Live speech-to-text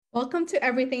Welcome to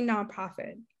Everything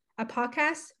Nonprofit, a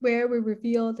podcast where we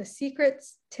reveal the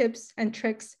secrets, tips, and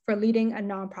tricks for leading a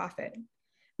nonprofit.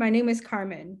 My name is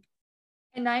Carmen.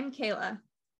 And I'm Kayla.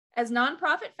 As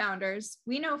nonprofit founders,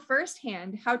 we know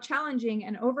firsthand how challenging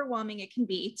and overwhelming it can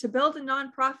be to build a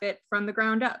nonprofit from the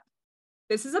ground up.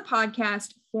 This is a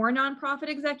podcast for nonprofit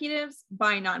executives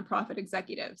by nonprofit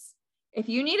executives. If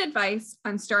you need advice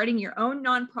on starting your own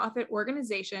nonprofit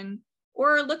organization,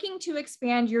 or are looking to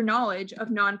expand your knowledge of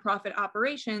nonprofit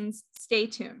operations, stay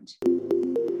tuned.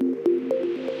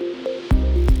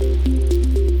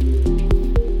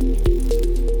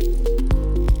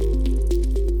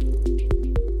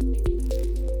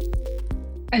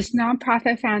 As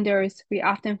nonprofit founders, we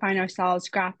often find ourselves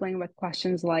grappling with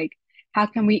questions like, how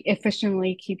can we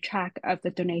efficiently keep track of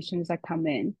the donations that come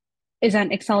in? Is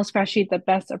an Excel spreadsheet the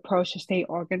best approach to stay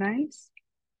organized?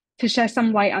 To shed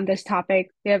some light on this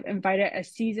topic, we have invited a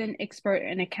seasoned expert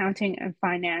in accounting and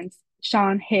finance,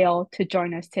 Hale, to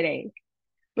join us today.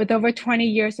 With over 20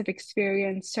 years of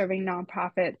experience serving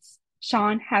nonprofits,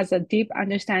 Sean has a deep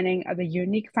understanding of the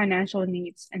unique financial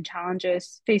needs and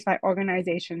challenges faced by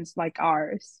organizations like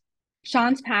ours.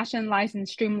 Sean's passion lies in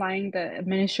streamlining the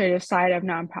administrative side of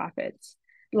nonprofits,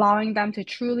 allowing them to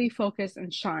truly focus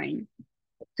and shine.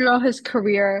 Throughout his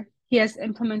career, he has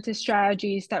implemented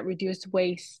strategies that reduce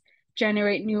waste,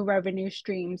 generate new revenue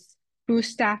streams,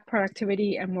 boost staff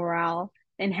productivity and morale,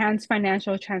 enhance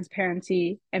financial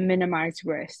transparency, and minimize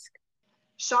risk.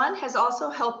 Sean has also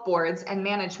helped boards and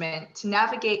management to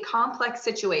navigate complex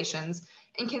situations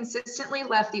and consistently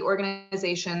left the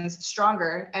organizations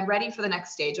stronger and ready for the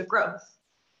next stage of growth.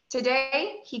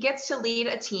 Today, he gets to lead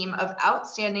a team of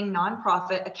outstanding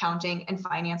nonprofit accounting and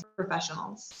finance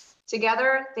professionals.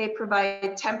 Together, they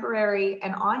provide temporary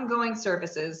and ongoing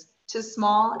services to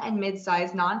small and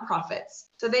mid-sized nonprofits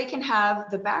so they can have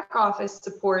the back office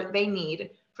support they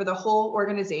need for the whole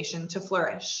organization to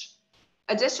flourish.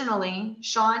 Additionally,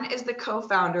 Sean is the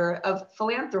co-founder of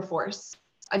Philanthroforce,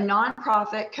 a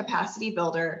nonprofit capacity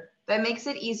builder that makes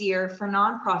it easier for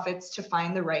nonprofits to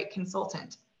find the right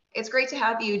consultant. It's great to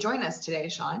have you join us today,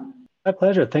 Sean. My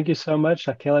pleasure. Thank you so much,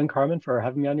 Kayla and Carmen, for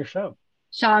having me on your show.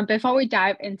 Sean, before we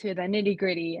dive into the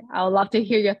nitty-gritty, I would love to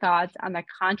hear your thoughts on the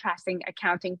contrasting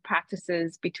accounting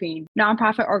practices between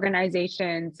nonprofit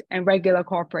organizations and regular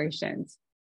corporations.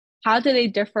 How do they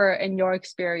differ in your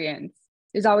experience?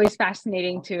 It's always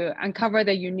fascinating to uncover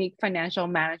the unique financial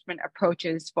management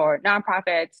approaches for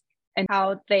nonprofits and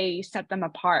how they set them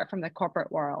apart from the corporate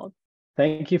world.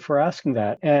 Thank you for asking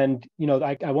that. And,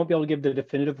 I won't be able to give the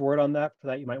definitive word on that. For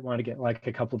that, you might want to get like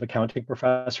a couple of accounting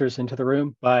professors into the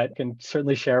room, but I can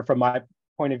certainly share from my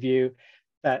point of view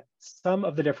that some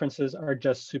of the differences are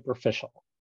just superficial.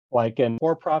 Like in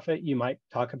for-profit, you might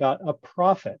talk about a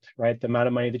profit, right? The amount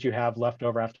of money that you have left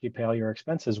over after you pay all your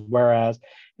expenses. Whereas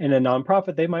in a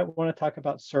nonprofit, they might want to talk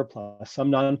about surplus.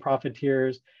 Some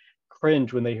nonprofiteers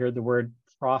cringe when they hear the word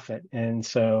profit. And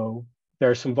so there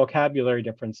are some vocabulary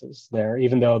differences there,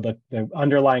 even though the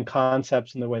underlying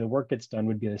concepts and the way the work gets done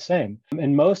would be the same.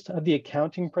 And most of the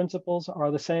accounting principles are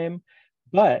the same,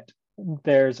 but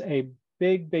there's a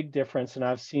big difference, and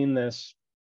I've seen this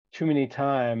too many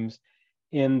times,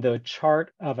 in the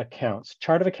chart of accounts.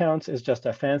 Chart of accounts is just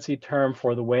a fancy term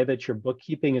for the way that your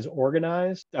bookkeeping is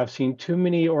organized. I've seen too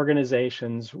many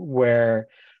organizations where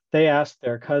they ask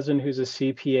their cousin who's a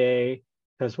CPA,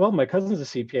 because, well, my cousin's a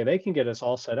CPA, they can get us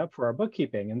all set up for our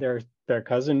bookkeeping. And their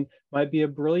cousin might be a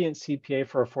brilliant CPA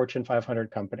for a Fortune 500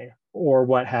 company or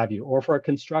what have you, or for a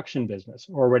construction business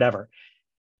or whatever.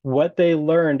 What they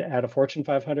learned at a Fortune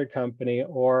 500 company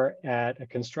or at a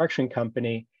construction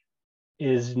company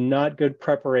is not good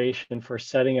preparation for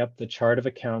setting up the chart of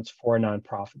accounts for a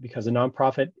nonprofit, because a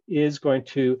nonprofit is going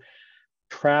to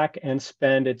track and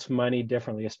spend its money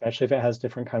differently, especially if it has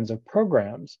different kinds of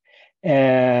programs.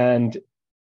 And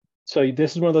so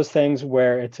this is one of those things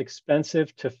where it's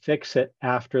expensive to fix it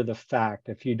after the fact.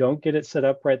 If you don't get it set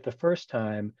up right the first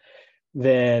time,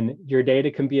 then your data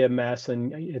can be a mess.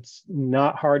 And it's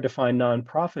not hard to find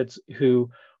nonprofits who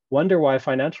wonder why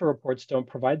financial reports don't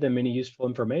provide them any useful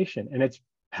information. And it's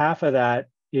half of that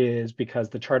is because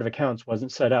the chart of accounts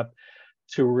wasn't set up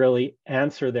to really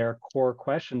answer their core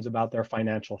questions about their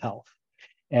financial health.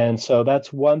 And so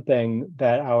that's one thing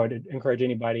that I would encourage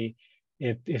anybody,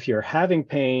 if you're having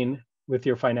pain with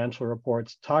your financial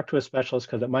reports, talk to a specialist,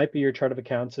 because it might be your chart of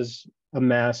accounts is a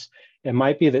mess. It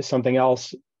might be that something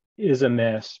else is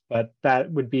amiss, but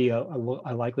that would be a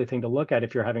likely thing to look at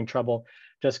if you're having trouble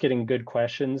just getting good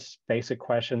questions, basic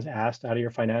questions asked out of your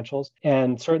financials.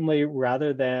 And certainly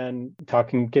rather than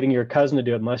getting your cousin to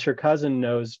do it, unless your cousin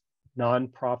knows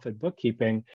nonprofit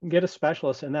bookkeeping, get a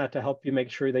specialist in that to help you make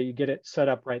sure that you get it set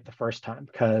up right the first time,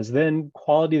 because then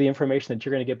quality of the information that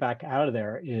you're going to get back out of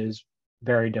there is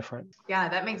very different. Yeah,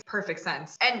 that makes perfect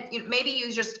sense. And maybe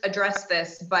you just addressed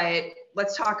this, but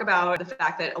let's talk about the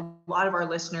fact that a lot of our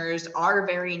listeners are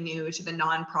very new to the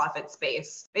nonprofit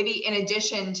space. Maybe in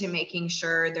addition to making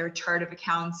sure their chart of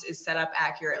accounts is set up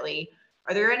accurately,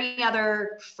 are there any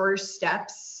other first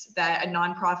steps that a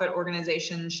nonprofit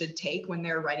organization should take when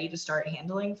they're ready to start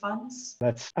handling funds?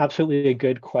 That's absolutely a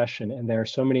good question. And there are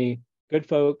so many good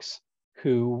folks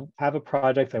who have a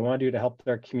project they want to do to help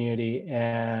their community.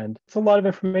 And it's a lot of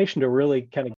information to really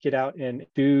kind of get out and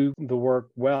do the work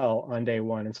well on day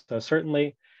one. And so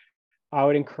certainly I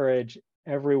would encourage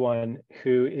everyone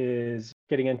who is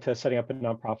getting into setting up a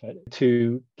nonprofit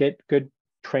to get good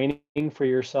training for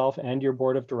yourself and your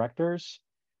board of directors,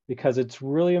 because it's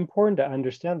really important to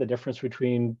understand the difference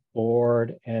between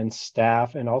board and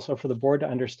staff, and also for the board to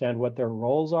understand what their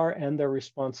roles are and their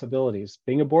responsibilities.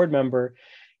 Being a board member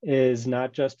is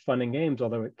not just fun and games,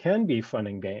 although it can be fun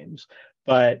and games,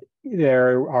 but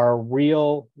there are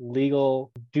real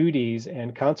legal duties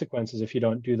and consequences if you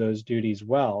don't do those duties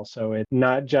well. So it's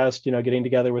not just, getting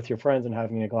together with your friends and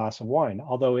having a glass of wine,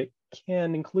 although it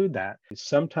can include that.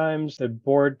 Sometimes the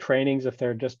board trainings, if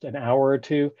they're just an hour or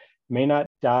two, may not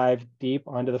dive deep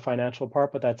onto the financial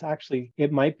part, but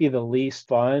it might be the least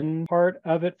fun part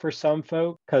of it for some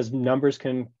folks, because numbers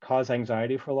can cause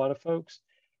anxiety for a lot of folks.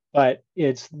 But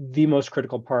it's the most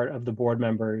critical part of the board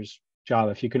member's job.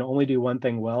 If you can only do one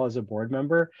thing well as a board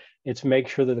member, it's make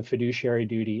sure that the fiduciary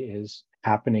duty is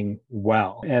happening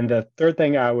well. And the third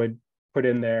thing I would put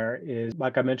in there is,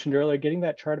 like I mentioned earlier, getting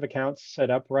that chart of accounts set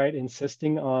up right,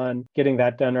 insisting on getting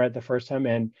that done right the first time.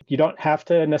 And you don't have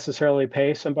to necessarily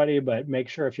pay somebody, but make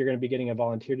sure if you're going to be getting a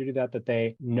volunteer to do that, that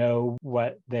they know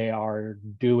what they are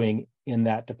doing in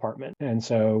that department. And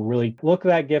so really look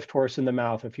that gift horse in the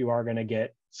mouth if you are going to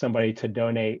get somebody to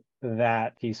donate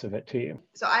that piece of it to you.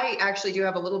 So I actually do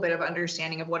have a little bit of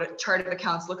understanding of what a chart of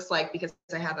accounts looks like, because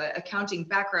I have an accounting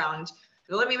background.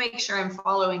 So let me make sure I'm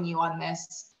following you on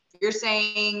this. You're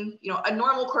saying, a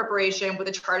normal corporation with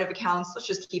a chart of accounts, let's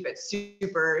just keep it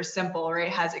super simple, right?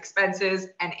 It has expenses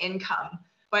and income.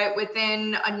 But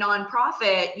within a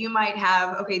nonprofit, you might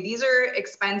have, okay, these are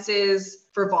expenses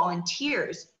for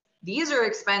volunteers. These are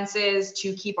expenses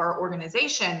to keep our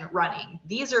organization running.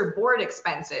 These are board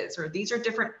expenses, or these are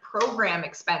different program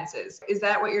expenses. Is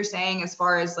that what you're saying as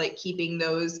far as like keeping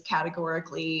those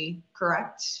categorically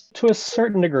correct? To a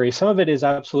certain degree, some of it is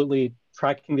absolutely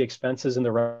tracking the expenses and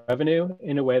the revenue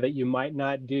in a way that you might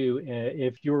not do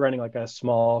if you were running like a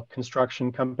small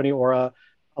construction company or a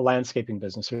landscaping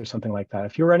business or something like that.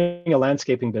 If you're running a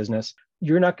landscaping business,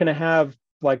 you're not going to have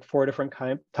like 4 different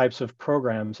types of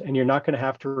programs, and you're not going to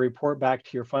have to report back to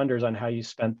your funders on how you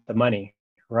spent the money,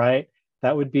 right?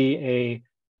 That would be a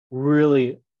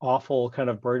really awful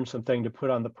kind of burdensome thing to put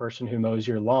on the person who mows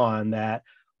your lawn, that,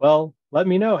 well, let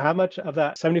me know how much of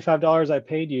that $75 I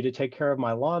paid you to take care of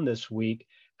my lawn this week,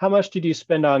 how much did you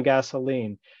spend on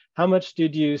gasoline? How much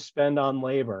did you spend on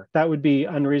labor? That would be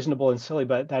unreasonable and silly,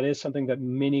 but that is something that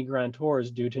many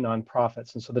grantors do to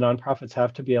nonprofits. And so the nonprofits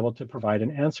have to be able to provide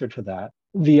an answer to that.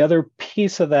 The other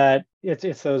piece of that,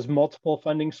 it's those multiple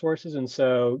funding sources. And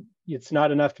so it's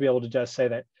not enough to be able to just say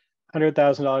that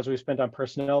 $100,000 we spent on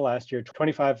personnel last year,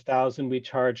 $25,000 we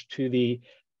charged to the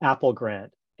Apple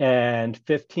grant, and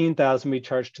 $15,000 we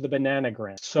charged to the banana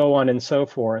grant, so on and so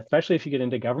forth. Especially if you get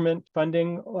into government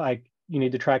funding, like, you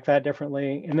need to track that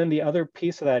differently. And then the other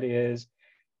piece of that is,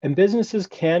 and businesses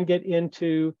can get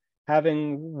into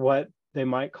having what they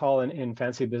might call in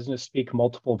fancy business speak,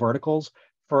 multiple verticals.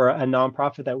 For a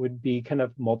nonprofit, that would be kind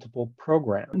of multiple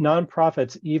programs.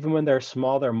 Nonprofits, even when they're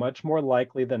small, they're much more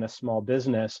likely than a small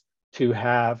business to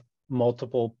have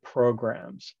multiple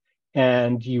programs.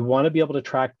 And you want to be able to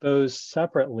track those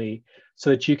separately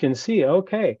so that you can see,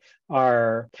 okay,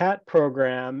 our cat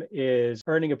program is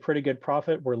earning a pretty good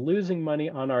profit. We're losing money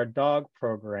on our dog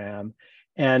program,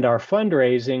 and our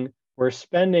fundraising, we're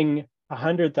spending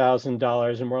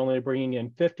 $100,000 and we're only bringing in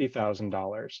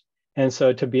 $50,000. And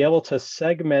so to be able to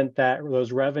segment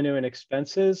those revenue and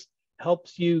expenses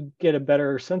helps you get a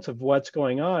better sense of what's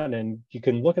going on. And you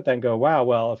can look at that and go, wow,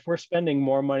 well, if we're spending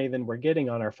more money than we're getting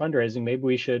on our fundraising, maybe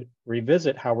we should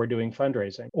revisit how we're doing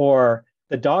fundraising. Or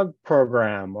the dog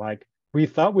program, like, we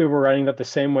thought we were running that the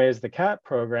same way as the cat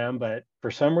program, but for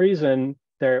some reason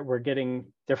we're getting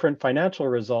different financial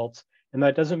results. And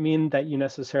that doesn't mean that you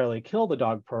necessarily kill the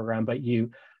dog program, but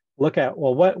you look at,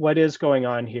 well, what is going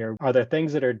on here? Are there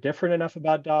things that are different enough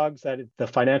about dogs that the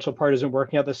financial part isn't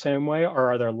working out the same way?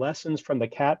 Or are there lessons from the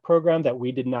cat program that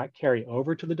we did not carry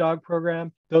over to the dog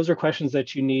program? Those are questions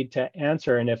that you need to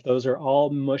answer. And if those are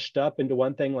all mushed up into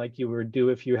one thing, like you would do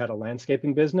if you had a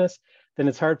landscaping business, then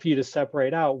it's hard for you to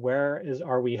separate out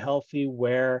are we healthy?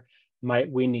 Where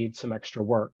might we need some extra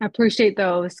work? I appreciate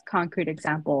those concrete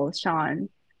examples, Sean.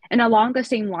 And along the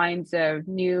same lines of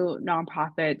new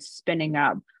nonprofits spinning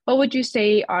up, what would you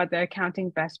say are the accounting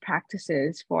best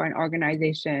practices for an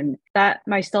organization that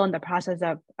might still in the process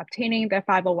of obtaining their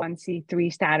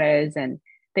 501(c)(3) status and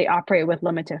they operate with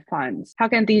limited funds? How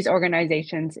can these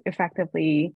organizations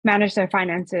effectively manage their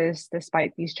finances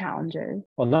despite these challenges?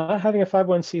 Well, not having a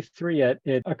 501(c)(3) yet,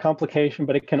 it's a complication,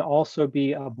 but it can also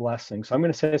be a blessing. So I'm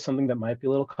going to say something that might be a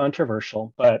little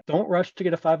controversial, but don't rush to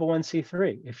get a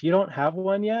 501(c)(3). If you don't have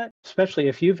one yet, especially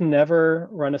if you've never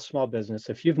run a small business,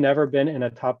 if you've never been in a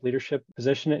top leadership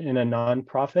position in a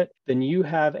nonprofit, then you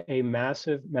have a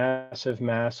massive, massive,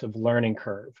 massive learning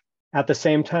curve at the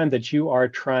same time that you are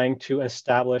trying to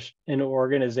establish an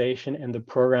organization and the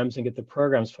programs and get the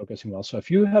programs focusing well. So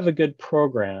if you have a good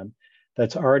program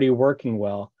that's already working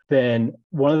well, then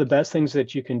one of the best things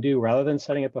that you can do rather than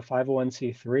setting up a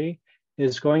 501(c)(3)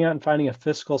 is going out and finding a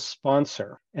fiscal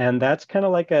sponsor. And that's kind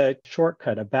of like a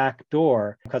shortcut, a back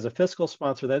door, because a fiscal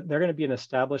sponsor, that they're going to be an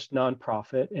established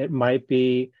nonprofit. It might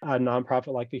be a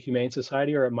nonprofit like the Humane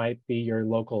Society, or it might be your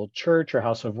local church or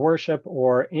house of worship,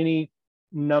 or any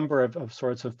number of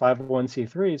sorts of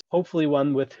 501(c)(3s, hopefully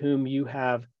one with whom you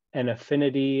have an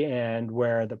affinity and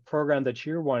where the program that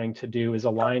you're wanting to do is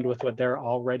aligned with what they're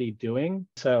already doing.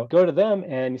 So go to them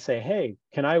and say, hey,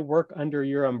 can I work under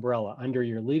your umbrella, under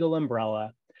your legal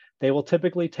umbrella? They will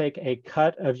typically take a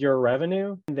cut of your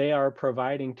revenue. They are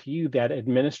providing to you that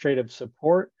administrative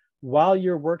support while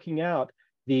you're working out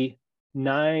the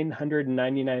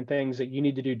 999 things that you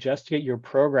need to do just to get your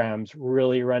programs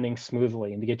really running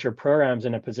smoothly and to get your programs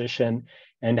in a position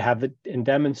and and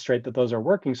demonstrate that those are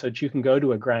working so that you can go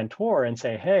to a grantor and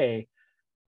say, hey,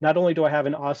 not only do I have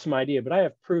an awesome idea, but I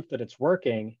have proof that it's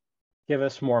working, give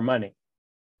us more money.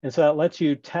 And so that lets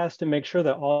you test and make sure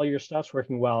that all your stuff's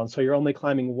working well. And so you're only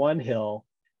climbing one hill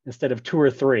instead of two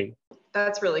or three.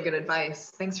 That's really good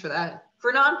advice. Thanks for that.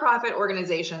 For nonprofit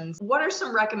organizations, what are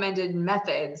some recommended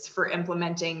methods for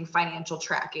implementing financial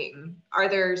tracking? Are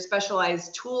there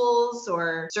specialized tools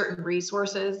or certain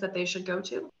resources that they should go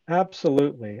to?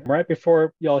 Absolutely. Right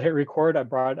before y'all hit record, I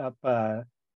brought up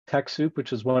TechSoup,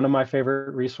 which is one of my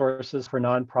favorite resources for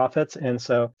nonprofits. And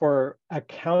so for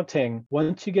accounting,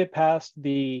 once you get past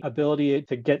the ability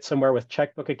to get somewhere with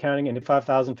checkbook accounting and a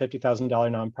 $5,000, $50,000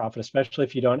 nonprofit, especially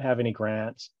if you don't have any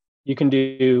grants, you can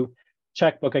do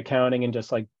checkbook accounting and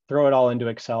just like throw it all into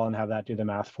Excel and have that do the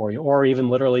math for you, or even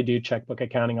literally do checkbook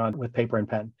accounting with paper and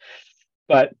pen.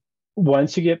 But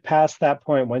once you get past that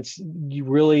point, once you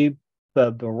really,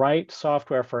 the right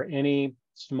software for any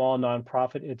small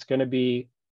nonprofit, it's going to be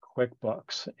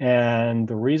QuickBooks. And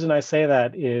the reason I say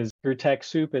that is through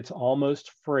TechSoup, it's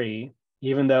almost free,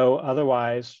 even though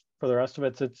otherwise for the rest of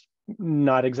it, it's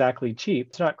not exactly cheap.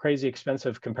 It's not crazy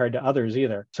expensive compared to others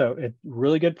either. So it's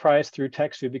really good price through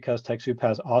TechSoup because TechSoup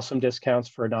has awesome discounts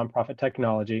for nonprofit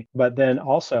technology. But then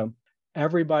also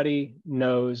everybody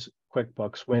knows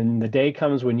QuickBooks. When the day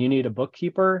comes when you need a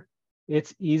bookkeeper,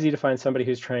 it's easy to find somebody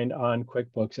who's trained on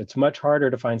QuickBooks. It's much harder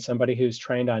to find somebody who's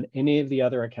trained on any of the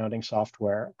other accounting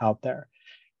software out there.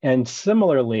 And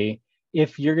similarly,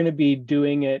 if you're going to be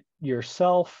doing it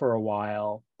yourself for a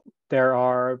while, there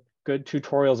are good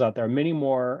tutorials out there, many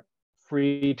more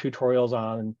free tutorials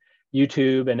on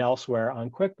YouTube and elsewhere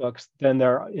on QuickBooks than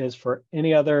there is for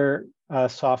any other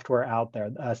software out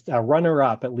there. A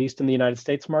runner-up, at least in the United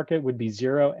States market, would be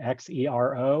Xero,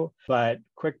 Xero, but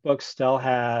QuickBooks still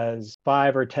has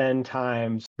 5 or 10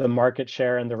 times the market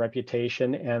share and the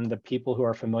reputation and the people who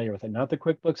are familiar with it. Not that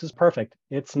QuickBooks is perfect.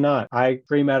 It's not. I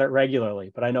scream at it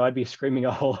regularly, but I know I'd be screaming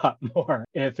a whole lot more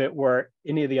if it were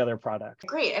any of the other products.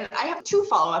 Great. And I have 2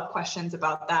 follow-up questions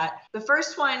about that. The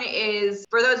first one is,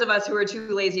 for those of us who are too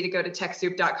lazy to go to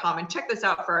TechSoup.com and check this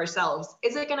out for ourselves,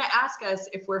 is it going to ask us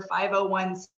if we're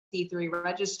 501(c)(3)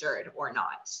 registered or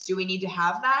not? Do we need to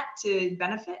have that to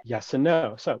benefit? Yes and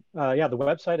no. So yeah, the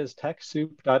website is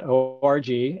techsoup.org,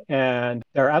 and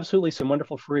there are absolutely some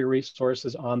wonderful free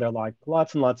resources on there, like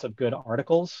lots and lots of good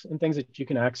articles and things that you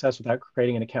can access without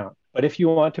creating an account. But if you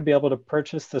want to be able to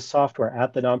purchase the software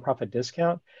at the nonprofit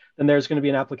discount, then there's going to be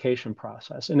an application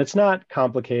process. And it's not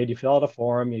complicated. You fill out a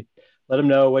form, you let them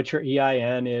know what your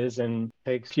EIN is and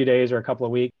takes a few days or a couple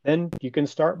of weeks. Then you can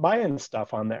start buying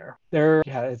stuff on there.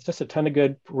 Yeah, it's just a ton of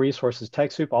good resources.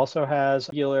 TechSoup also has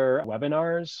regular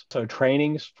webinars, so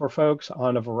trainings for folks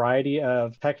on a variety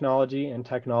of technology and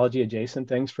technology adjacent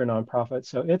things for nonprofits.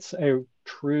 So it's a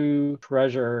true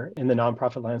treasure in the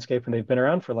nonprofit landscape, and they've been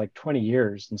around for like 20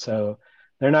 years. And so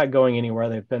they're not going anywhere.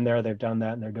 They've been there, they've done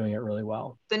that, and they're doing it really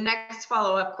well. The next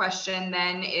follow-up question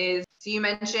then is, so you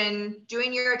mentioned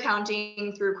doing your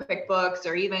accounting through QuickBooks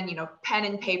or even, pen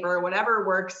and paper, whatever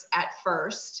works at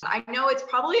first. I know it's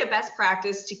probably a best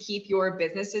practice to keep your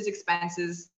business's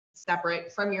expenses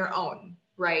separate from your own,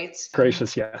 right?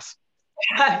 Gracious, yes.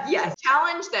 Yes.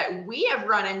 Challenge that we have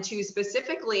run into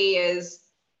specifically is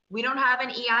we don't have an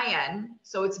EIN,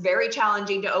 so it's very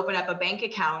challenging to open up a bank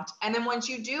account. And then once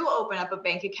you do open up a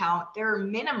bank account, there are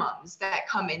minimums that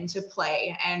come into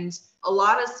play. And a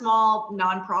lot of small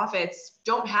nonprofits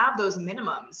don't have those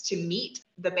minimums to meet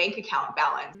the bank account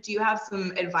balance. Do you have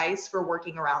some advice for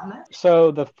working around this?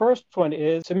 So the first one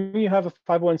is, if you have a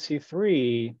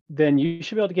 501c3, then you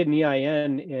should be able to get an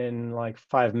EIN in like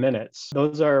 5 minutes.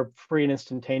 Those are free and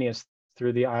instantaneous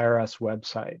through the IRS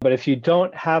website. But if you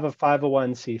don't have a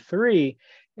 501c3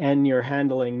 and you're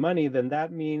handling money, then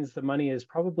that means the money is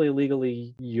probably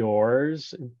legally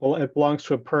yours. Well, it belongs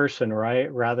to a person,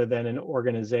 right? Rather than an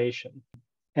organization.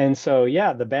 And so,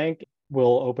 yeah, the bank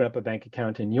will open up a bank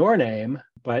account in your name,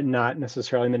 but not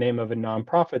necessarily in the name of a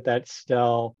nonprofit that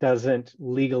still doesn't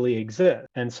legally exist.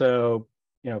 And so,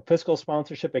 fiscal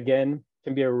sponsorship, again,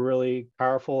 can be a really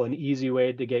powerful and easy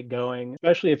way to get going,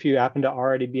 especially if you happen to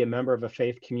already be a member of a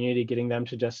faith community, getting them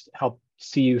to just help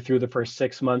see you through the first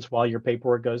 6 months while your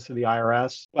paperwork goes to the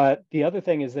IRS. But the other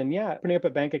thing is then, opening up a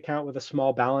bank account with a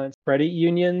small balance. Credit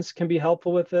unions can be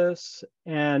helpful with this.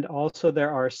 And also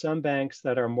there are some banks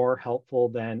that are more helpful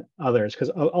than others, because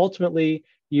ultimately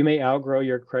you may outgrow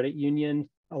your credit union.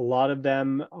 A lot of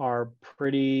them are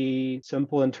pretty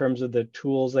simple in terms of the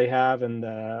tools they have and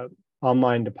the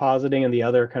online depositing and the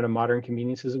other kind of modern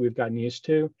conveniences that we've gotten used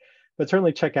to. But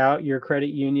certainly check out your credit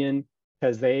union,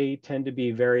 because they tend to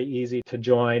be very easy to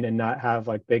join and not have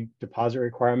like big deposit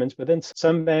requirements. But then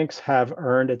some banks have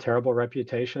earned a terrible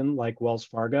reputation, like Wells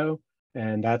Fargo,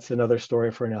 and that's another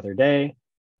story for another day.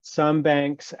 Some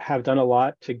banks have done a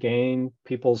lot to gain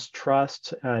people's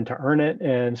trust and to earn it.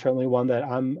 And certainly one that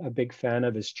I'm a big fan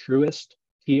of is Truist,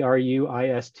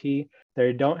 Truist.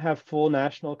 They don't have full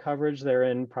national coverage. They're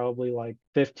in probably like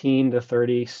 15 to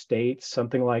 30 states,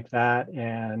 something like that.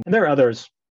 And there are others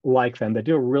like them that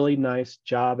do a really nice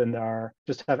job and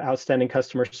just have outstanding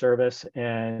customer service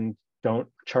and don't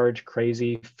charge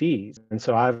crazy fees. And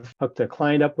so I've hooked a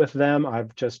client up with them.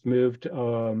 I've just moved,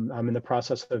 I'm in the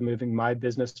process of moving my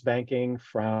business banking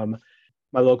from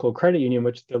my local credit union,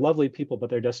 which they're lovely people, but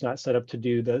they're just not set up to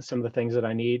do some of the things that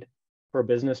I need for a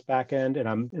business backend. And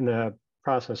I'm in the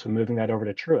process of moving that over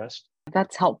to Truist.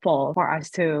 That's helpful for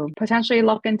us to potentially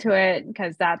look into it,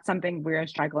 because that's something we're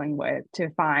struggling with, to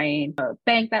find a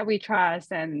bank that we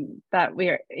trust and that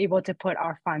we're able to put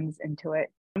our funds into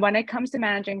it. When it comes to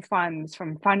managing funds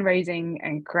from fundraising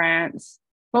and grants,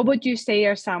 what would you say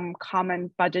are some common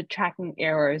budget tracking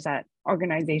errors that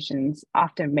organizations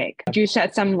often make? Could you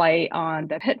shed some light on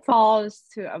the pitfalls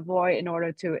to avoid in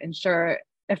order to ensure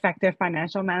effective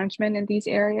financial management in these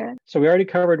areas? So we already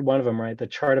covered one of them, right? The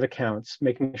chart of accounts,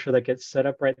 making sure that gets set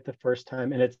up right the first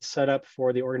time, and it's set up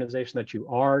for the organization that you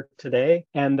are today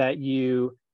and that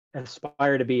you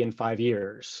aspire to be in 5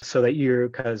 years. So that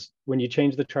because when you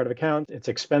change the chart of accounts, it's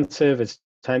expensive, it's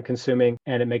time consuming,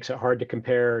 and it makes it hard to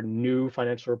compare new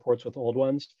financial reports with old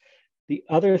ones. The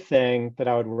other thing that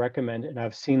I would recommend, and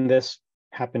I've seen this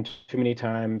happen too many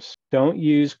times, don't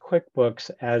use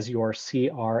QuickBooks as your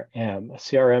CRM. A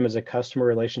CRM is a customer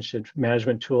relationship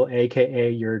management tool,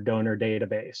 AKA your donor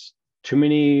database. Too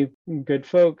many good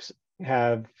folks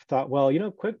have thought, well,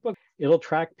 QuickBooks, it'll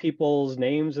track people's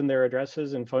names and their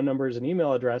addresses and phone numbers and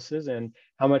email addresses and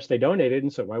how much they donated.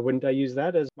 And so why wouldn't I use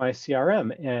that as my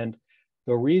CRM? And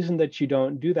the reason that you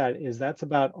don't do that is that's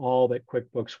about all that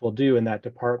QuickBooks will do in that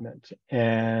department.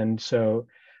 And so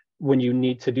when you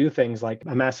need to do things like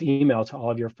a mass email to all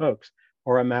of your folks,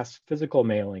 or a mass physical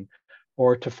mailing,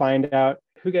 or to find out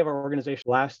who gave our organization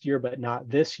last year but not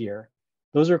this year,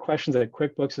 those are questions that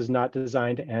QuickBooks is not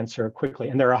designed to answer quickly.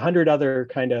 And there are 100 other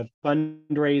kind of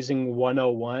fundraising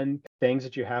 101 things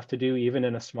that you have to do, even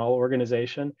in a small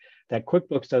organization, that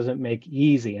QuickBooks doesn't make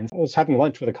easy. And I was having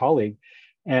lunch with a colleague,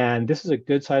 and this is a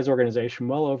good sized organization,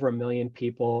 well over 1 million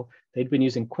people. They'd been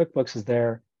using QuickBooks as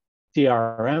their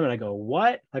CRM. And I go,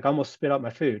 what? Like almost spit out my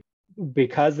food.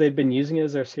 because they've been using it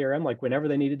as their CRM, like whenever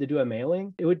they needed to do a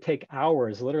mailing, it would take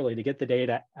hours literally to get the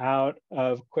data out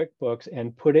of QuickBooks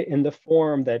and put it in the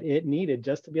form that it needed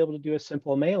just to be able to do a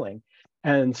simple mailing.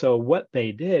 And so what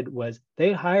they did was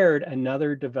they hired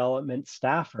another development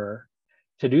staffer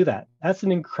to do that. That's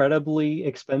an incredibly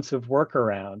expensive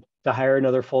workaround to hire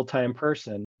another full-time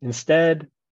person. Instead,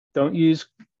 don't use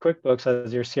QuickBooks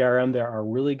as your CRM. There are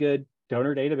really good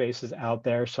donor databases out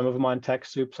there, some of them on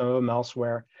TechSoup, some of them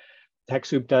elsewhere.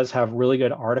 TechSoup does have really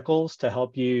good articles to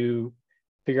help you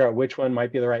figure out which one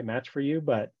might be the right match for you,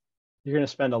 but you're going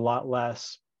to spend a lot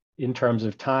less in terms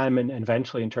of time and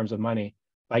eventually in terms of money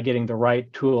by getting the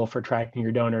right tool for tracking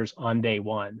your donors on day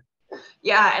one.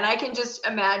 Yeah, and I can just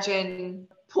imagine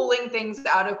pulling things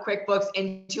out of QuickBooks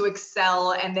into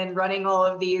Excel and then running all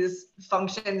of these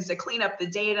functions to clean up the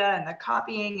data and the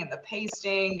copying and the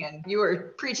pasting. And you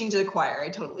are preaching to the choir. I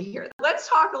totally hear that. Let's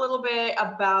talk a little bit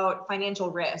about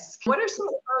financial risk. What are some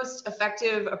of the most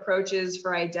effective approaches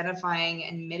for identifying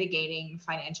and mitigating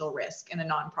financial risk in a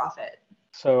nonprofit?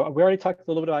 So we already talked a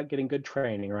little bit about getting good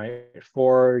training, right?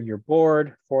 For your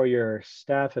board, for your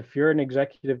staff. If you're an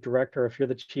executive director, if you're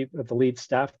the chief of the lead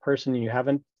staff person and you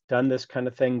haven't done this kind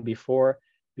of thing before,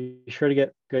 be sure to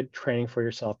get good training for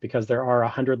yourself because there are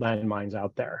 100 landmines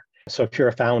out there. So if you're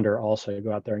a founder, also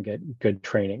go out there and get good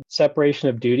training. Separation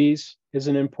of duties is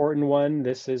an important one.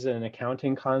 This is an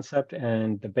accounting concept,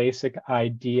 and the basic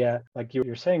idea, like you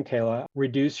were saying, Kayla,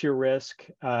 reduce your risk.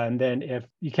 And then if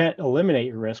you can't eliminate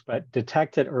your risk, but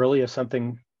detect it early if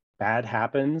something bad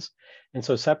happens. And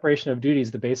so separation of duties,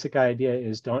 the basic idea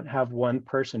is don't have one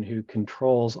person who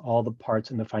controls all the parts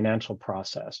in the financial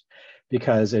process,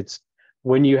 because it's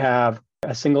when you have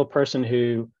a single person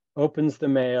who opens the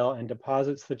mail and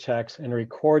deposits the checks and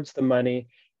records the money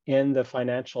in the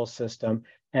financial system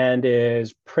and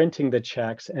is printing the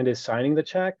checks and is signing the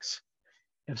checks.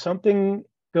 If something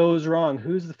goes wrong,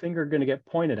 who's the finger going to get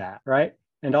pointed at, right?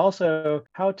 And also,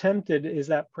 how tempted is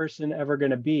that person ever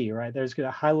going to be, right? There's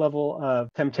a high level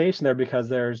of temptation there because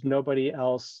there's nobody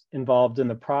else involved in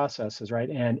the processes, right?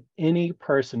 And any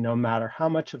person, no matter how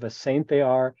much of a saint they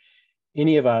are,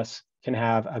 any of us can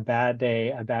have a bad day,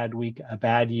 a bad week, a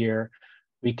bad year.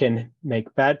 We can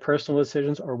make bad personal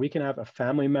decisions, or we can have a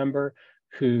family member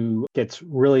who gets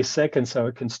really sick. And so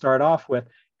it can start off with,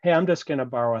 hey, I'm just going to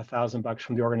borrow $1,000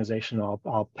 from the organization.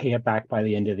 I'll pay it back by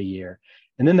the end of the year.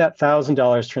 And then that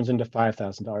 $1,000 turns into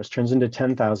 $5,000, turns into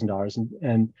 $10,000.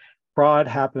 And fraud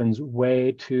happens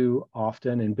way too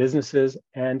often in businesses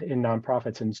and in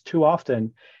nonprofits. And too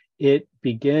often it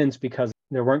begins because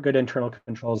there weren't good internal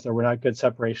controls, there were not good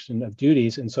separation of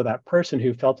duties. And so that person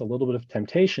who felt a little bit of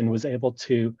temptation was able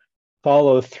to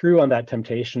follow through on that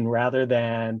temptation rather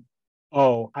than,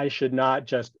 oh, I should not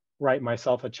just write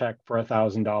myself a check for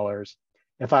 $1,000.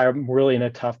 If I'm really in a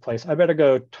tough place, I better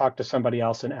go talk to somebody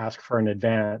else and ask for an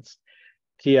advance.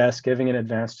 P.S. Giving an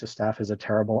advance to staff is a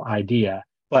terrible idea.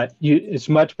 But it's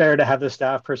much better to have the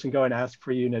staff person go and ask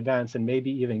for you in advance and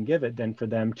maybe even give it than for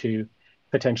them to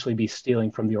potentially be stealing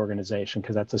from the organization,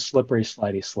 because that's a slippery,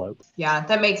 slidey slope. Yeah,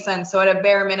 that makes sense. So at a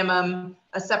bare minimum,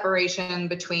 a separation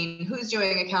between who's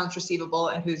doing accounts receivable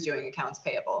and who's doing accounts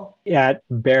payable. At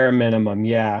bare minimum,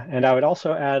 yeah. And I would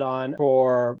also add on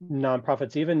for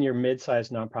nonprofits, even your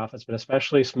mid-sized nonprofits, but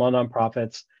especially small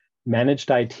nonprofits, managed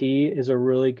IT is a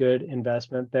really good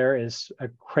investment. There is a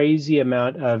crazy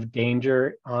amount of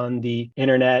danger on the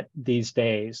internet these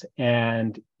days.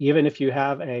 And even if you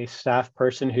have a staff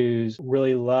person who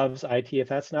really loves IT, if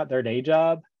that's not their day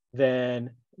job, then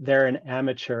they're an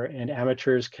amateur, and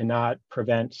amateurs cannot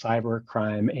prevent cyber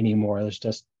crime anymore. There's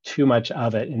just too much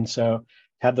of it. And so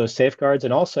have those safeguards.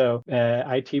 And also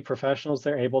IT professionals,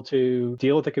 they're able to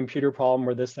deal with a computer problem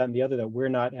or this, that, and the other that we're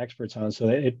not experts on. So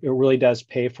it really does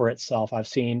pay for itself. I've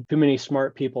seen too many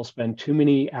smart people spend too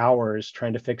many hours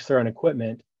trying to fix their own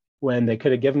equipment when they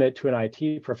could have given it to an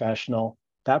IT professional.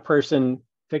 That person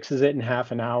fixes it in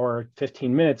half an hour,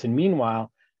 15 minutes. And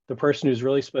meanwhile, the person who's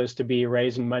really supposed to be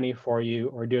raising money for you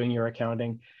or doing your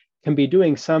accounting can be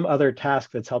doing some other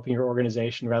task that's helping your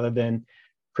organization rather than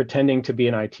pretending to be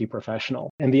an IT professional.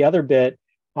 And the other bit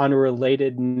on a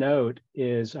related note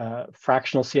is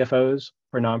fractional CFOs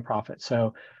for nonprofits.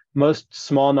 So most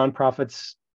small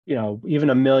nonprofits, even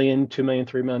 $1 million, $2 million,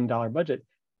 $3 million budget,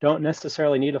 don't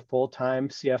necessarily need a full-time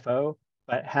CFO,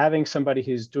 but having somebody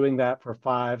who's doing that for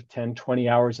 5, 10, 20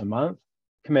 hours a month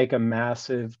can make a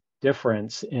massive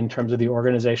difference in terms of the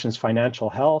organization's financial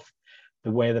health,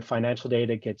 the way the financial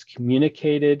data gets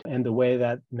communicated, and the way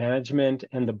that management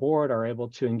and the board are able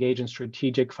to engage in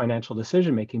strategic financial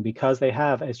decision making because they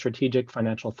have a strategic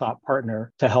financial thought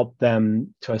partner to help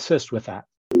them to assist with that.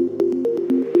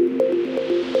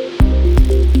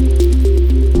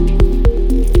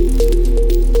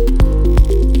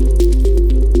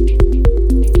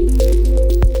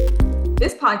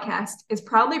 podcast is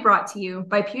proudly brought to you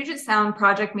by Puget Sound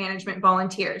Project Management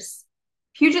Volunteers.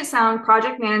 Puget Sound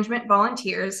Project Management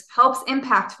Volunteers helps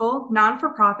impactful,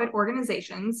 non-for-profit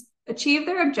organizations achieve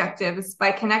their objectives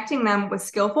by connecting them with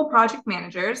skillful project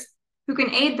managers who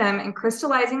can aid them in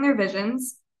crystallizing their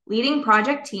visions, leading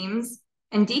project teams,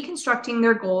 and deconstructing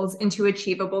their goals into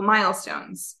achievable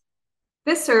milestones.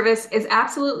 This service is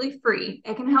absolutely free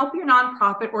and can help your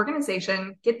nonprofit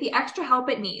organization get the extra help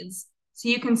it needs so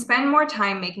you can spend more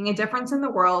time making a difference in the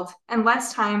world and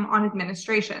less time on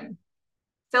administration.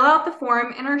 Fill out the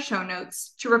form in our show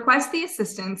notes to request the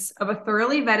assistance of a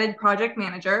thoroughly vetted project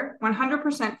manager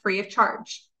 100% free of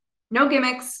charge. No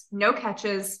gimmicks, no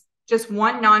catches, just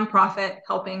one nonprofit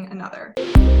helping another.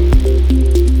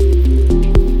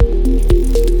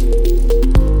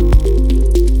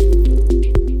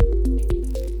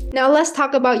 Now let's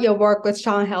talk about your work with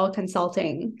Hale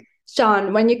Consulting.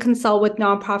 Sean, when you consult with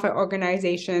nonprofit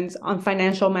organizations on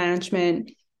financial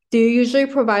management, do you usually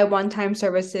provide one-time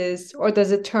services or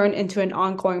does it turn into an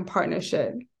ongoing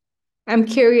partnership? I'm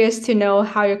curious to know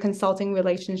how your consulting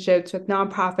relationships with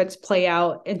nonprofits play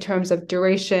out in terms of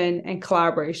duration and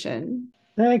collaboration.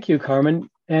 Thank you, Carmen.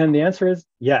 And the answer is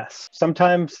yes.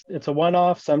 Sometimes it's a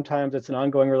one-off, sometimes it's an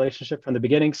ongoing relationship from the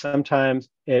beginning, sometimes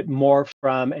it morphs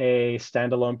from a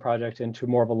standalone project into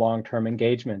more of a long-term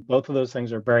engagement. Both of those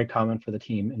things are very common for the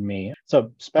team and me.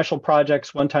 So special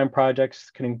projects, one-time projects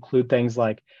can include things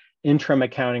like interim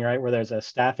accounting, right, where there's a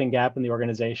staffing gap in the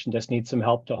organization, just needs some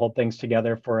help to hold things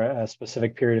together for a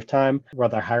specific period of time, where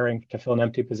they're hiring to fill an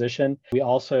empty position. We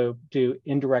also do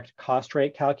indirect cost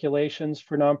rate calculations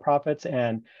for nonprofits,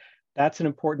 and that's an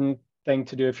important thing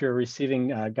to do if you're receiving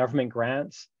government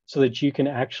grants, so that you can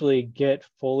actually get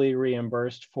fully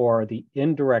reimbursed for the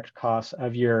indirect costs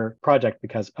of your project,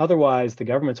 because otherwise the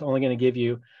government's only going to give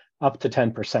you up to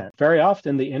 10%. Very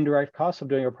often, the indirect cost of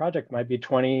doing a project might be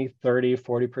 20, 30,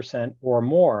 40% or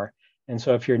more. And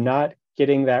so if you're not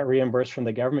getting that reimbursed from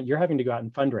the government, you're having to go out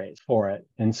and fundraise for it.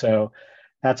 And so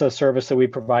that's a service that we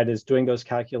provide, is doing those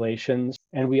calculations.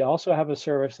 And we also have a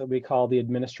service that we call the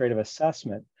administrative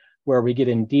assessment, where we get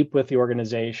in deep with the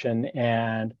organization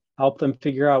and help them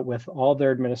figure out, with all their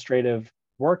administrative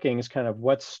workings, kind of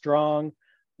what's strong,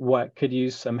 what could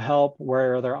use some help,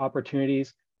 where are there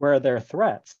opportunities, where are there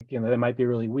threats? They might be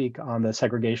really weak on the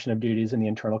segregation of duties and the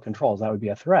internal controls. That would be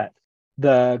a threat.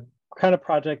 The kind of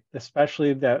project,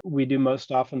 especially that we do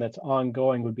most often that's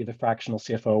ongoing, would be the fractional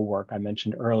CFO work I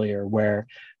mentioned earlier, where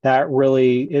that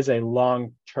really is a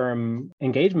long-term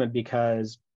engagement,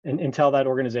 because until that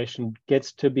organization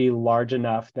gets to be large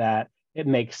enough that it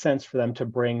makes sense for them to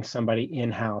bring somebody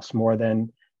in-house more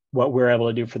than what we're able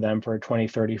to do for them for 20,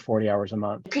 30, 40 hours a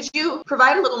month. Could you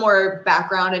provide a little more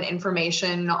background and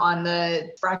information on the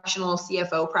fractional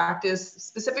CFO practice,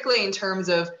 specifically in terms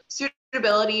of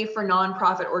suitability for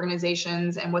nonprofit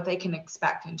organizations and what they can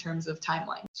expect in terms of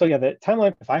timeline? So yeah, the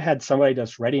timeline, if I had somebody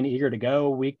just ready and eager to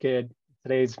go,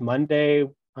 today's Monday,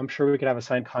 I'm sure we could have a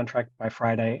signed contract by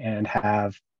Friday and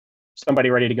have somebody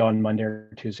ready to go on Monday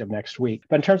or Tuesday of next week.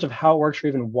 But in terms of how it works, or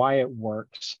even why it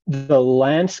works, the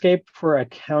landscape for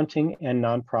accounting and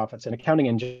nonprofits, and accounting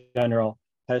in general,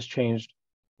 has changed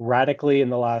radically in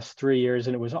the last 3 years.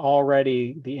 And it was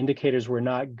already, the indicators were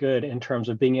not good in terms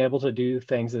of being able to do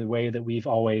things the way that we've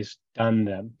always done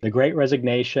them. The Great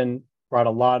Resignation brought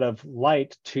a lot of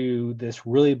light to this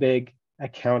really big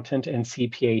accountant and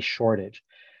CPA shortage.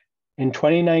 In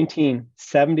 2019,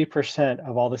 70%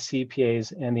 of all the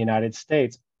CPAs in the United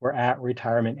States were at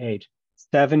retirement age,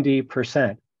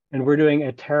 70%. And we're doing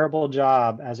a terrible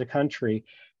job as a country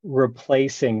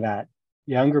replacing that.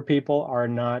 Younger people are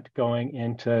not going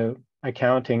into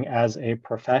accounting as a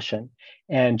profession.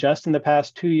 And just in the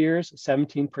past 2 years,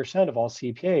 17% of all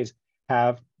CPAs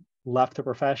have left the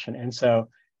profession. And so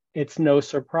it's no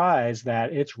surprise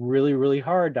that it's really, really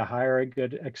hard to hire a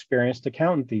good, experienced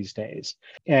accountant these days.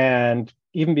 And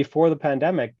even before the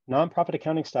pandemic, nonprofit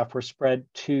accounting staff were spread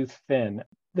too thin.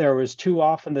 There was too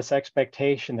often this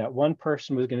expectation that one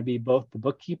person was going to be both the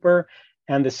bookkeeper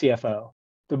and the CFO.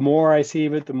 The more I see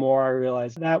of it, the more I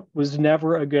realize that was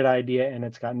never a good idea, and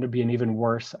it's gotten to be an even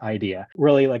worse idea.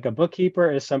 Really, like, a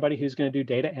bookkeeper is somebody who's going to do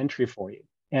data entry for you.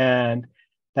 And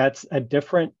that's a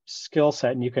different skill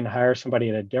set, and you can hire somebody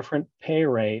at a different pay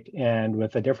rate and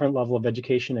with a different level of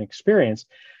education and experience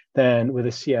than with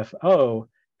a CFO,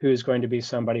 who's going to be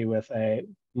somebody with a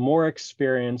more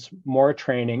experience, more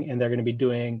training, and they're going to be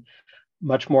doing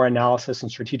much more analysis and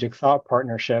strategic thought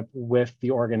partnership with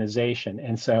the organization.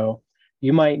 And so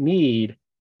you might need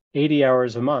 80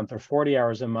 hours a month or 40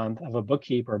 hours a month of a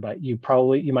bookkeeper, but you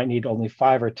might need only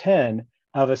 5 or 10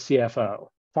 of a CFO.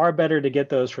 far better to get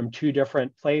those from two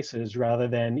different places rather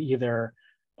than either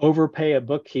overpay a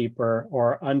bookkeeper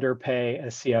or underpay a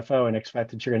CFO and expect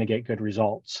that you're going to get good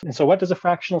results. And so what does a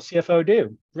fractional CFO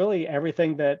do? Really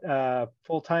everything that a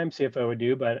full-time CFO would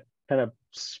do, but kind of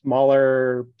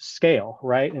smaller scale,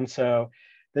 right? And so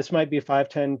this might be 5,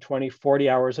 10, 20, 40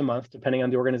 hours a month, depending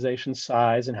on the organization's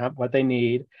size and what they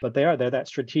need. But they're that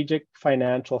strategic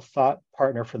financial thought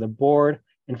partner for the board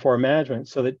and for management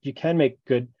so that you can make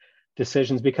good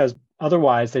decisions, because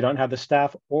otherwise they don't have the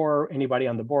staff or anybody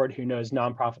on the board who knows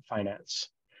nonprofit finance.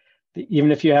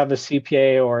 Even if you have a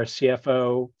CPA or a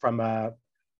CFO from a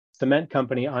cement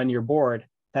company on your board,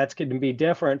 that's going to be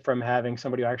different from having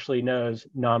somebody who actually knows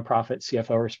nonprofit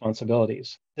CFO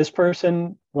responsibilities. This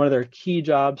person, one of their key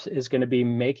jobs is going to be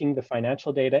making the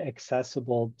financial data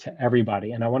accessible to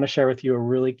everybody. And I want to share with you a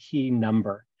really key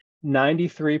number.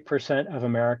 93% of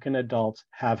American adults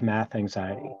have math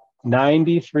anxiety.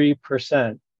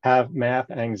 93% have math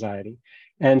anxiety.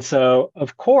 And so,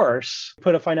 of course,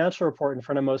 put a financial report in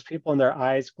front of most people and their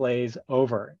eyes glaze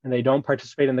over and they don't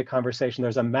participate in the conversation.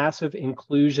 There's a massive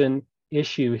inclusion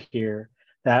issue here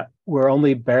that we're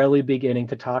only barely beginning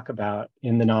to talk about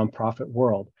in the nonprofit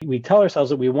world. We tell ourselves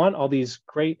that we want all these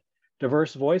great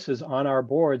diverse voices on our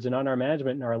boards and on our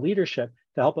management and our leadership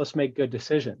to help us make good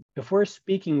decisions. If we're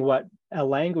speaking a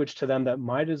language to them that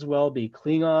might as well be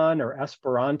Klingon or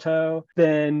Esperanto,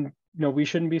 then we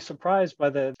shouldn't be surprised by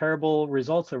the terrible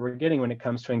results that we're getting when it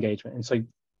comes to engagement. And so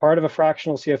part of a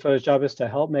fractional CFO's job is to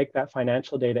help make that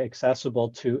financial data accessible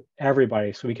to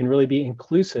everybody so we can really be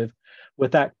inclusive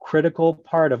with that critical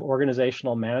part of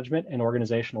organizational management and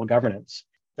organizational governance.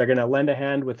 They're going to lend a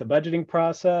hand with the budgeting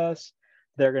process.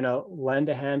 They're going to lend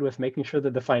a hand with making sure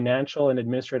that the financial and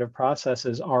administrative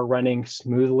processes are running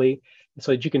smoothly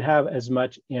so that you can have as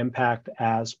much impact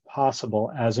as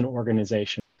possible as an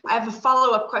organization. I have a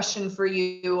follow-up question for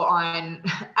you on,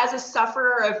 as a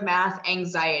sufferer of math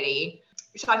anxiety,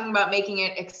 you're talking about making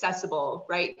it accessible,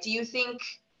 right? Do you think,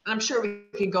 and I'm sure we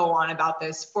could go on about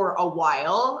this for a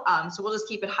while, so we'll just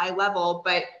keep it high level,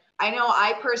 but I know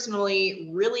I personally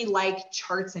really like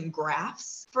charts and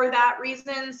graphs for that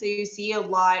reason. So you see a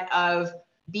lot of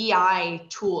BI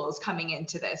tools coming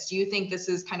into this. Do you think this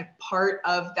is kind of part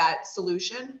of that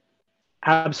solution?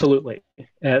 Absolutely.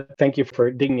 Thank you for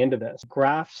digging into this.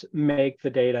 Graphs make the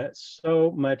data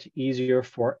so much easier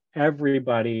for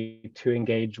everybody to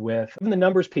engage with. Even the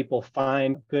numbers people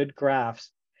find good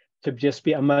graphs to just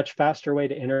be a much faster way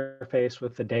to interface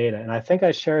with the data. And I think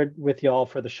I shared with y'all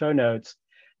for the show notes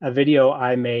a video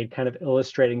I made kind of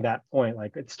illustrating that point.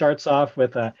 Like it starts off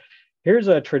with here's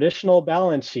a traditional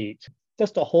balance sheet,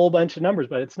 just a whole bunch of numbers,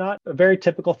 but it's not a very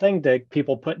typical thing to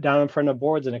people put down in front of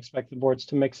boards and expect the boards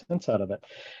to make sense out of it.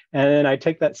 And then I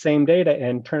take that same data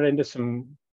and turn it into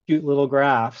some cute little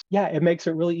graphs. Yeah, it makes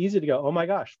it really easy to go, oh my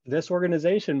gosh, this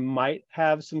organization might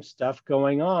have some stuff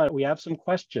going on. We have some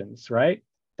questions, right?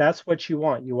 That's what you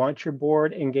want. You want your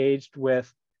board engaged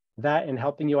with that and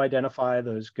helping you identify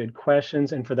those good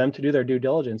questions and for them to do their due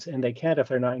diligence. And they can't if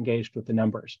they're not engaged with the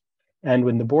numbers. And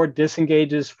when the board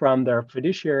disengages from their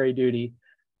fiduciary duty,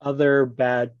 other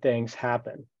bad things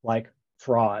happen, like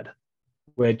fraud,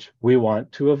 which we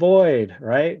want to avoid,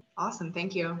 right? Awesome.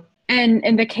 Thank you. And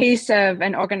in the case of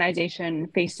an organization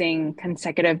facing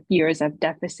consecutive years of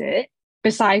deficit,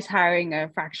 besides hiring a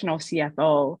fractional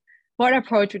CFO, what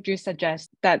approach would you suggest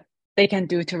that they can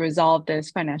do to resolve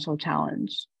this financial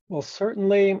challenge? Well,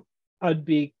 certainly I'd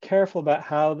be careful about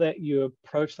how that you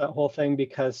approach that whole thing,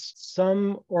 because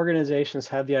some organizations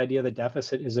have the idea that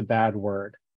deficit is a bad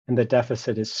word and that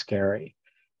deficit is scary.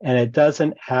 And it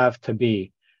doesn't have to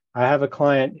be. I have a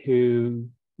client who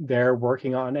they're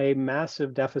working on a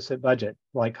massive deficit budget,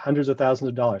 like hundreds of thousands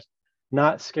of dollars.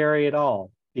 Not scary at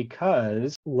all,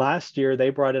 because last year they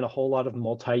brought in a whole lot of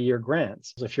multi-year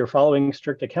grants. So if you're following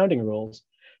strict accounting rules,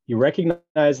 you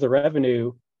recognize the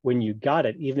revenue when you got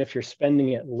it, even if you're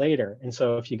spending it later. And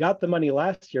so if you got the money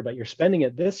last year, but you're spending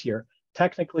it this year,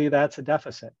 technically that's a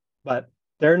deficit. But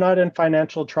they're not in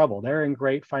financial trouble. They're in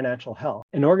great financial health.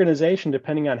 An organization,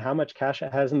 depending on how much cash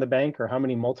it has in the bank or how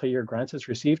many multi-year grants it's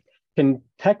received, can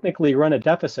technically run a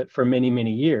deficit for many,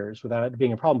 many years without it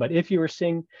being a problem. But if you are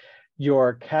seeing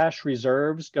your cash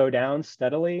reserves go down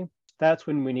steadily, that's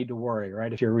when we need to worry,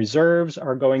 right? If your reserves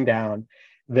are going down,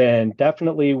 then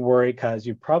definitely worry, because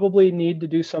you probably need to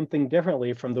do something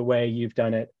differently from the way you've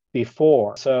done it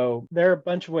before. So there are a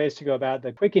bunch of ways to go about it.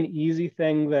 The quick and easy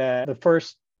thing, that the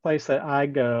first place that I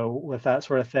go with that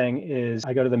sort of thing is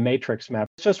I go to the matrix map.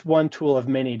 It's just one tool of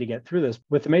many to get through this.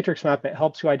 With the matrix map, it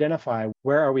helps you identify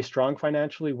where are we strong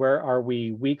financially, where are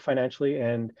we weak financially.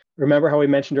 And remember how we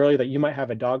mentioned earlier that you might have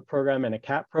a dog program and a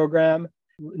cat program.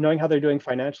 knowing how they're doing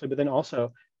financially, but then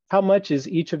also how much is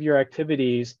each of your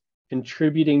activities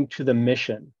contributing to the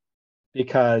mission?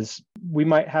 Because we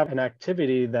might have an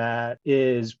activity that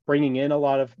is bringing in a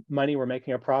lot of money, we're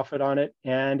making a profit on it,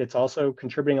 and it's also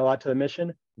contributing a lot to the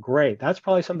mission. Great. That's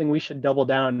probably something we should double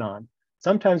down on.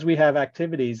 Sometimes we have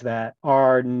activities that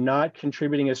are not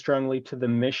contributing as strongly to the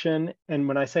mission. And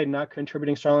when I say not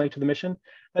contributing strongly to the mission,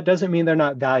 that doesn't mean they're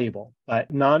not valuable,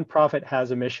 but nonprofit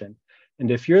has a mission.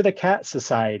 And if you're the Cat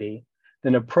Society,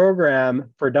 then a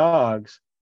program for dogs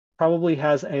probably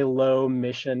has a low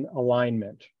mission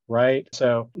alignment, right?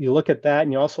 So you look at that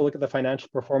and you also look at the financial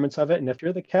performance of it. And if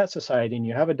you're the Cat Society and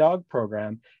you have a dog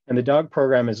program and the dog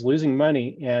program is losing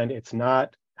money and it's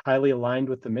not highly aligned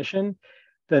with the mission,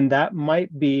 then that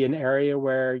might be an area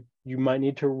where you might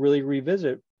need to really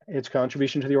revisit its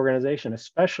contribution to the organization,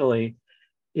 especially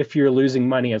if you're losing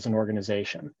money as an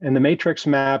organization. And the matrix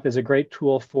map is a great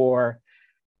tool for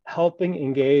helping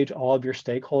engage all of your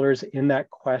stakeholders in that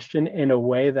question in a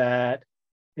way that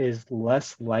is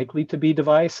less likely to be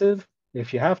divisive.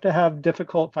 If you have to have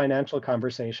difficult financial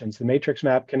conversations, the matrix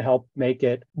map can help make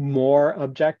it more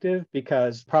objective,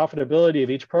 because profitability of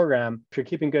each program, if you're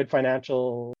keeping good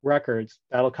financial records,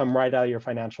 that'll come right out of your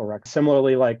financial records.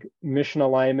 Similarly, like mission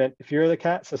alignment, if you're the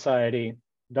Cat Society,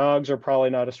 dogs are probably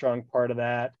not a strong part of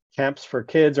that. Camps for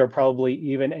kids are probably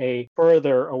even a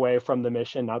further away from the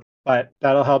mission, but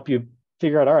that'll help you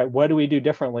figure out, all right, what do we do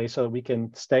differently so that we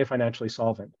can stay financially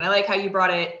solvent? I like how you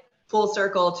brought it full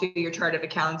circle to your chart of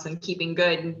accounts and keeping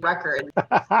good records.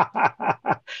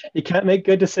 You can't make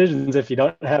good decisions if you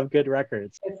don't have good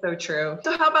records. It's so true.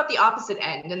 So how about the opposite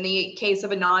end? In the case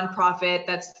of a nonprofit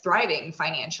that's thriving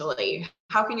financially,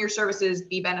 how can your services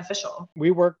be beneficial?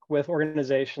 We work with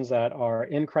organizations that are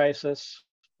in crisis,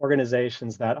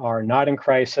 organizations that are not in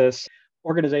crisis,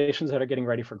 organizations that are getting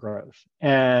ready for growth.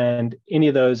 And any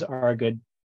of those are a good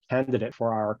candidate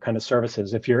for our kind of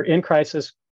services. If you're in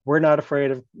crisis, we're not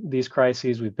afraid of these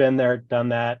crises. We've been there, done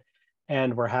that,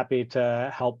 and we're happy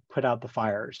to help put out the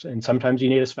fires. And sometimes you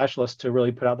need a specialist to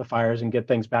really put out the fires and get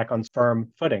things back on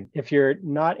firm footing. If you're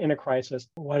not in a crisis,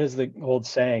 what is the old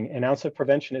saying? An ounce of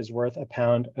prevention is worth a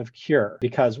pound of cure.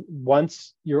 Because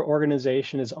once your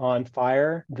organization is on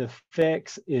fire, the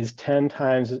fix is 10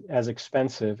 times as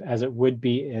expensive as it would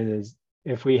be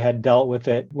if we had dealt with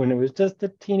it when it was just a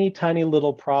teeny tiny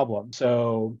little problem.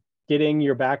 So getting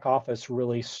your back office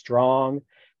really strong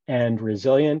and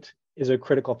resilient is a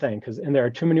critical thing, and there are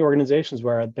too many organizations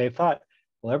where they thought,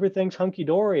 well, everything's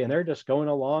hunky-dory and they're just going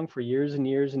along for years and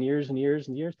years and years and years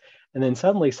and years. And then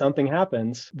suddenly something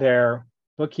happens. Their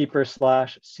bookkeeper /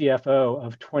 CFO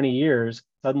of 20 years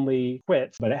suddenly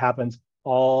quits, but it happens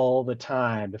all the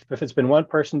time. If it's been one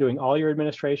person doing all your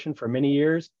administration for many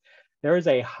years, there is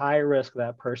a high risk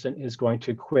that person is going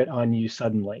to quit on you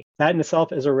suddenly. That in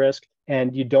itself is a risk,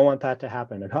 and you don't want that to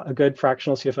happen. A good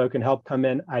fractional CFO can help come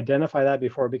in, identify that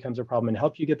before it becomes a problem, and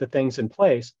help you get the things in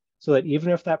place so that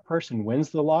even if that person wins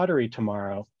the lottery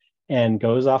tomorrow and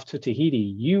goes off to Tahiti,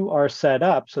 you are set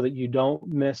up so that you don't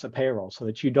miss a payroll, so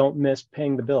that you don't miss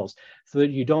paying the bills, so that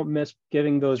you don't miss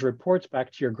giving those reports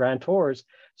back to your grantors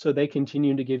so they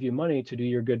continue to give you money to do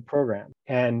your good program.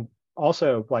 And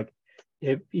also,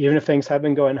 even if things have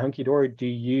been going hunky-dory, do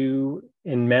you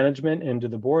in management and to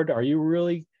the board, are you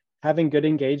really having good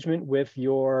engagement with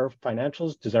your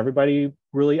financials? Does everybody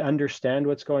really understand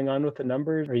what's going on with the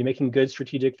numbers? Are you making good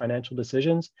strategic financial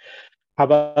decisions? How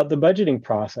about the budgeting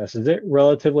process? Is it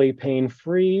relatively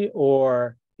pain-free,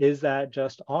 or is that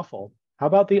just awful? How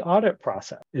about the audit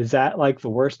process? Is that like the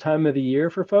worst time of the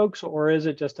year for folks, or is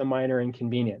it just a minor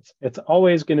inconvenience? It's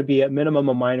always going to be at minimum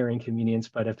a minor inconvenience,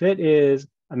 but if it is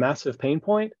a massive pain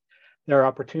point, there are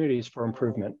opportunities for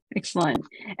improvement. Excellent.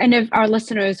 And if our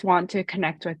listeners want to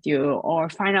connect with you or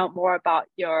find out more about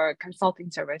your consulting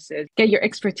services, get your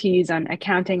expertise on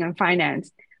accounting and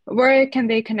finance, where can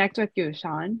they connect with you,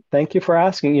 Sean? Thank you for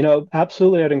asking.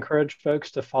 Absolutely, I'd encourage folks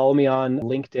to follow me on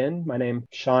LinkedIn. My name's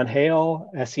Sean Hale,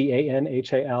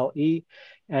 Seanhale.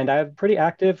 And I'm pretty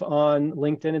active on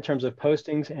LinkedIn in terms of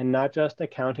postings, and not just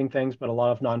accounting things, but a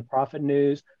lot of nonprofit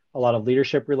news, a lot of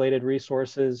leadership related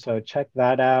resources. So check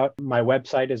that out. My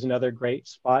website is another great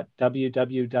spot,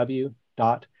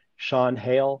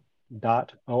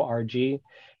 www.seanhale.org.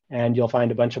 And you'll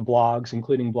find a bunch of blogs,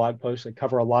 including blog posts that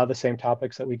cover a lot of the same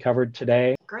topics that we covered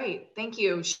today. Great. Thank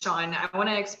you, Sean. I want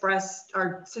to express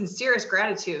our sincerest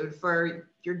gratitude for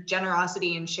your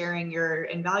generosity in sharing your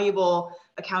invaluable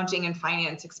accounting and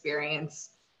finance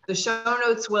experience. The show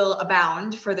notes will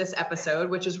abound for this episode,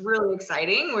 which is really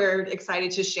exciting. We're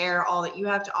excited to share all that you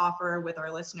have to offer with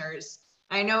our listeners.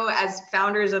 I know as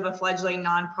founders of a fledgling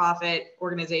nonprofit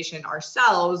organization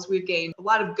ourselves, we've gained a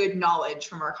lot of good knowledge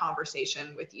from our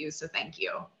conversation with you. So thank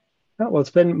you. Oh, well, it's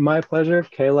been my pleasure.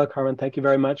 Kayla, Carmen, thank you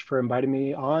very much for inviting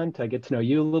me on to get to know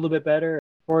you a little bit better.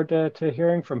 Forward to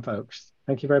hearing from folks.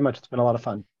 Thank you very much. It's been a lot of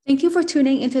fun. Thank you for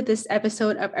tuning into this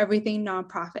episode of Everything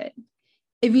Nonprofit.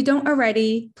 If you don't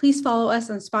already, please follow us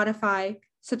on Spotify,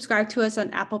 subscribe to us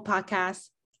on Apple Podcasts,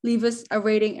 leave us a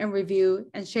rating and review,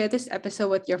 and share this episode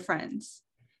with your friends.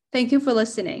 Thank you for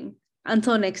listening.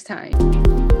 Until next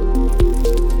time.